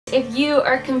If you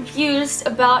are confused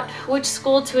about which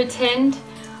school to attend,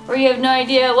 or you have no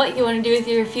idea what you want to do with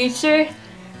your future,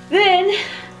 then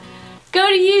go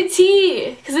to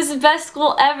UT, because it's the best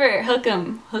school ever. Hook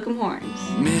 'em horns.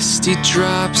 Misty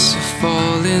drops are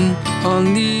falling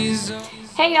on these.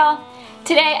 Hey y'all,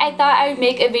 today I thought I would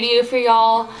make a video for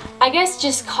y'all, I guess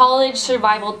just college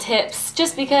survival tips,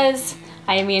 just because,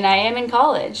 I am in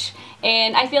college.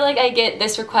 And I feel like I get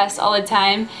this request all the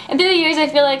time. And through the years I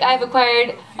feel like I've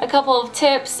acquired a couple of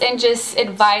tips and just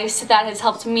advice that has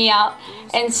helped me out.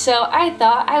 And so I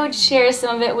thought I would share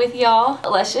some of it with y'all.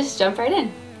 Let's just jump right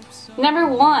in. Number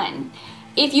 1,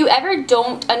 if you ever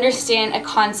don't understand a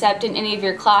concept in any of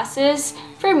your classes,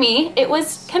 for me it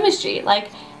was chemistry. Like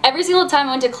every single time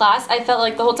I went to class, I felt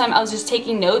like the whole time I was just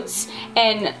taking notes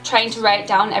and trying to write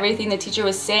down everything the teacher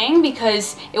was saying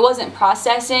because it wasn't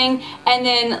processing, and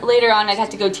then later on I'd have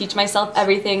to go teach myself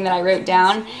everything that I wrote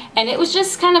down, and it was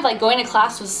just kind of like going to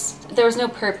class there was no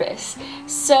purpose.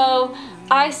 So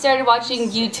I started watching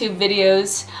YouTube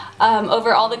videos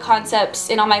over all the concepts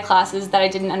in all my classes that I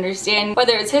didn't understand,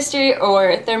 whether it's history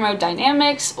or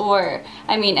thermodynamics or,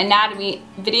 anatomy.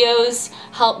 Videos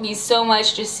helped me so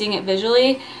much just seeing it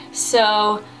visually.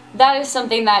 So that is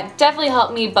something that definitely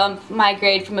helped me bump my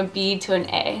grade from a B to an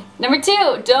A. Number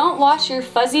 2, don't wash your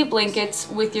fuzzy blankets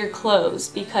with your clothes,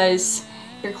 because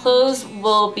your clothes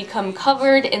will become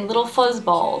covered in little fuzz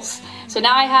balls. So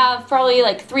now I have probably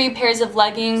like 3 pairs of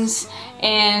leggings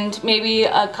and maybe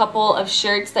a couple of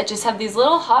shirts that just have these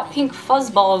little hot pink fuzz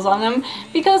balls on them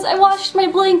because I washed my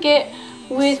blanket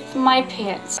with my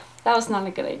pants. That was not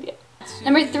a good idea.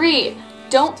 Number 3,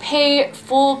 don't pay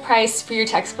full price for your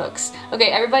textbooks.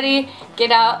 Okay, everybody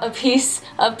get out a piece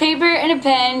of paper and a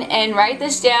pen and write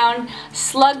this down.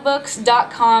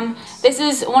 Slugbooks.com. This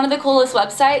is one of the coolest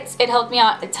websites. It helped me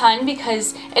out a ton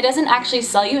because it doesn't actually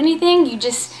sell you anything. You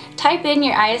just type in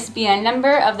your ISBN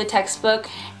number of the textbook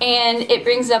and it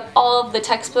brings up all of the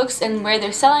textbooks and where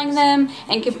they're selling them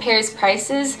and compares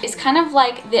prices. It's kind of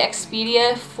like the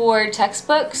Expedia for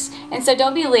textbooks, and so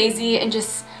don't be lazy and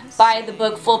just buy the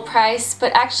book full price,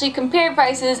 but actually compare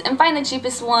prices and find the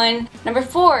cheapest one. Number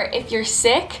 4, if you're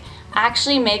sick,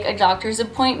 actually make a doctor's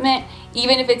appointment,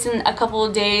 even if it's in a couple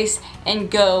of days,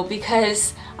 and go,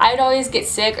 because I would always get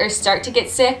sick or start to get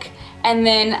sick and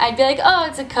then I'd be like, oh,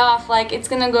 it's a cough, like it's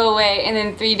gonna go away, and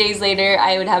then 3 days later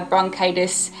I would have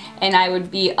bronchitis and I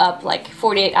would be up like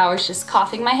 48 hours just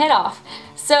coughing my head off.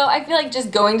 So I feel like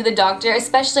just going to the doctor,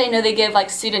 especially I know they give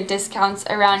like student discounts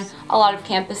around a lot of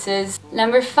campuses.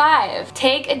 Number 5,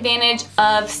 take advantage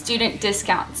of student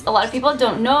discounts. A lot of people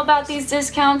don't know about these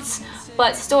discounts,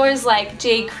 but stores like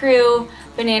J. Crew,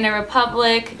 Banana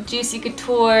Republic, Juicy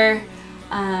Couture,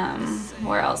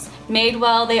 where else?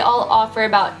 Madewell, they all offer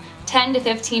about 10 to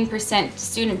 15%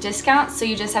 student discounts, so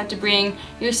you just have to bring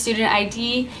your student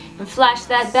ID and flash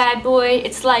that bad boy.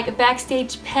 It's like a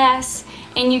backstage pass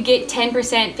and you get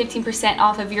 10%, 15%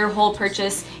 off of your whole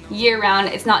purchase year-round.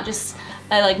 It's not just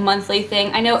a like monthly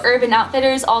thing. I know Urban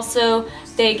Outfitters also,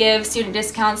 they give student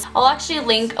discounts. I'll actually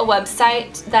link a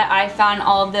website that I found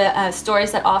all of the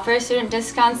stores that offer student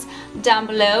discounts down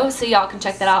below, so y'all can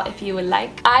check that out if you would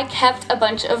like. I kept a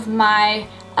bunch of my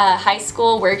high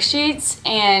school worksheets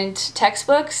and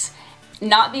textbooks,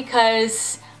 not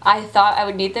because I thought I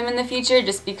would need them in the future,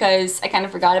 just because I kind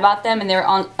of forgot about them and they were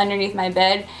underneath my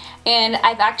bed. And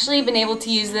I've actually been able to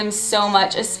use them so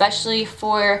much, especially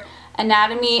for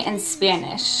anatomy and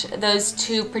Spanish, those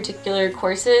 2 particular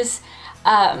courses.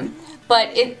 But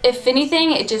if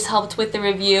anything, it just helped with the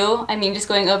review. Just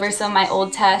going over some of my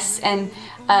old tests, and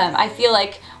I feel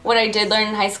like what I did learn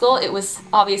in high school, it was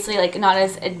obviously like not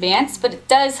as advanced, but it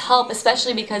does help,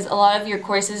 especially because a lot of your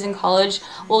courses in college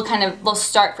will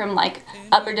start from like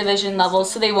upper division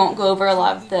levels, so they won't go over a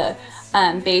lot of the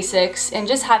basics, and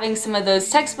just having some of those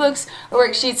textbooks or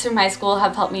worksheets from high school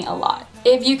have helped me a lot.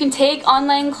 If you can take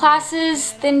online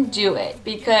classes, then do it,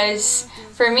 because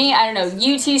for me, I don't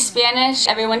know, UT Spanish,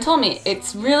 everyone told me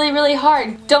it's really, really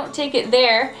hard. Don't take it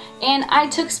there. And I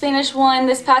took Spanish 1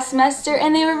 this past semester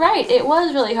and they were right, it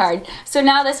was really hard. So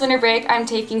now this winter break, I'm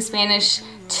taking Spanish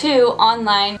 2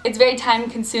 online. It's very time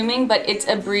consuming, but it's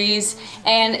a breeze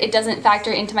and it doesn't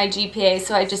factor into my GPA,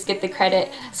 so I just get the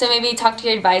credit. So maybe talk to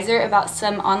your advisor about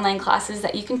some online classes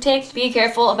that you can take. Be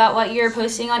careful about what you're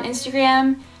posting on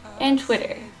Instagram and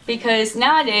Twitter, because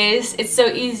nowadays it's so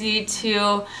easy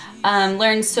to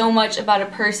learn so much about a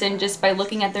person just by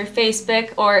looking at their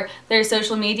Facebook or their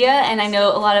social media. And I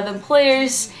know a lot of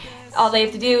employers, all they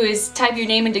have to do is type your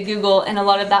name into Google and a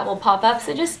lot of that will pop up,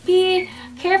 so just be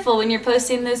careful when you're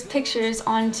posting those pictures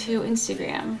onto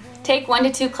Instagram. Take 1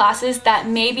 to 2 classes that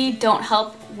maybe don't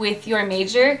help with your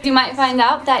major. You might find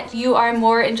out that you are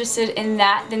more interested in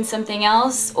that than something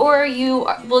else, or you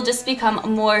will just become a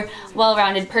more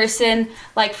well-rounded person.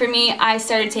 Like for me, I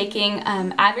started taking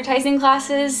advertising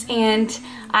classes, and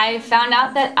I found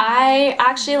out that I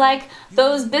actually like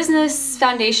those business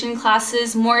foundation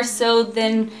classes more so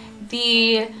than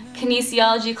the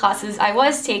kinesiology classes I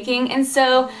was taking. And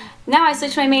so now I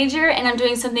switched my major and I'm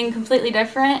doing something completely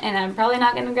different, and I'm probably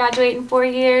not going to graduate in 4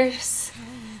 years,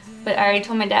 but I already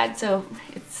told my dad, so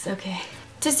it's okay.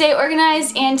 To stay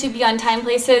organized and to be on time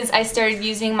places, I started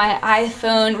using my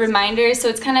iPhone reminders, so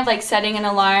it's kind of like setting an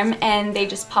alarm and they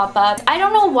just pop up. I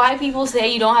don't know why people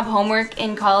say you don't have homework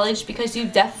in college, because you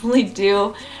definitely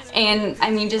do. And I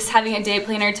mean, just having a day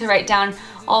planner to write down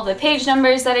all the page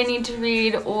numbers that I need to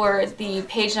read or the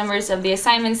page numbers of the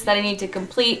assignments that I need to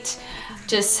complete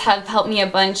just have helped me a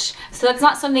bunch. So that's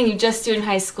not something you just do in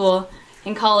high school.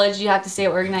 In college, you have to stay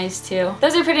organized too.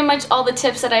 Those are pretty much all the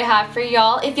tips that I have for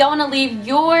y'all. If y'all want to leave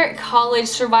your college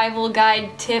survival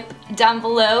guide tip down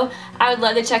below, I would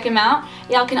love to check them out.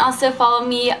 Y'all can also follow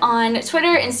me on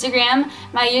Twitter, Instagram.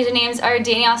 My usernames are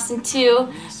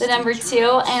DaniAustin2, the number 2,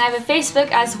 and I have a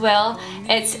Facebook as well.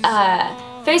 It's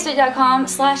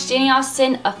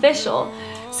facebook.com/DaniAustinOfficial.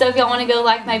 So if y'all want to go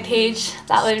like my page,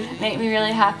 that would make me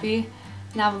really happy,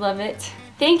 and I would love it.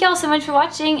 Thank y'all so much for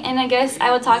watching, and I guess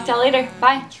I will talk to y'all later.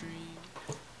 Bye.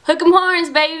 Hook 'em horns,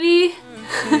 baby!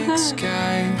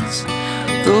 Skies,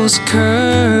 those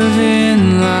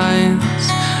curving lines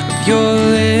of your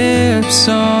lips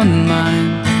on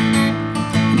mine.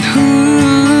 And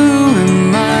who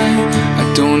am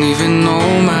I don't even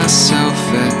know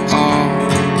myself at all.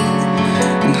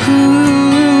 And who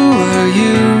are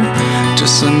you?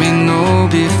 Just let me know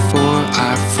before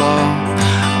I fall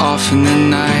off in the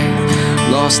night.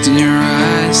 Lost in your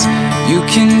eyes, you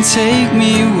can take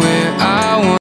me where I want.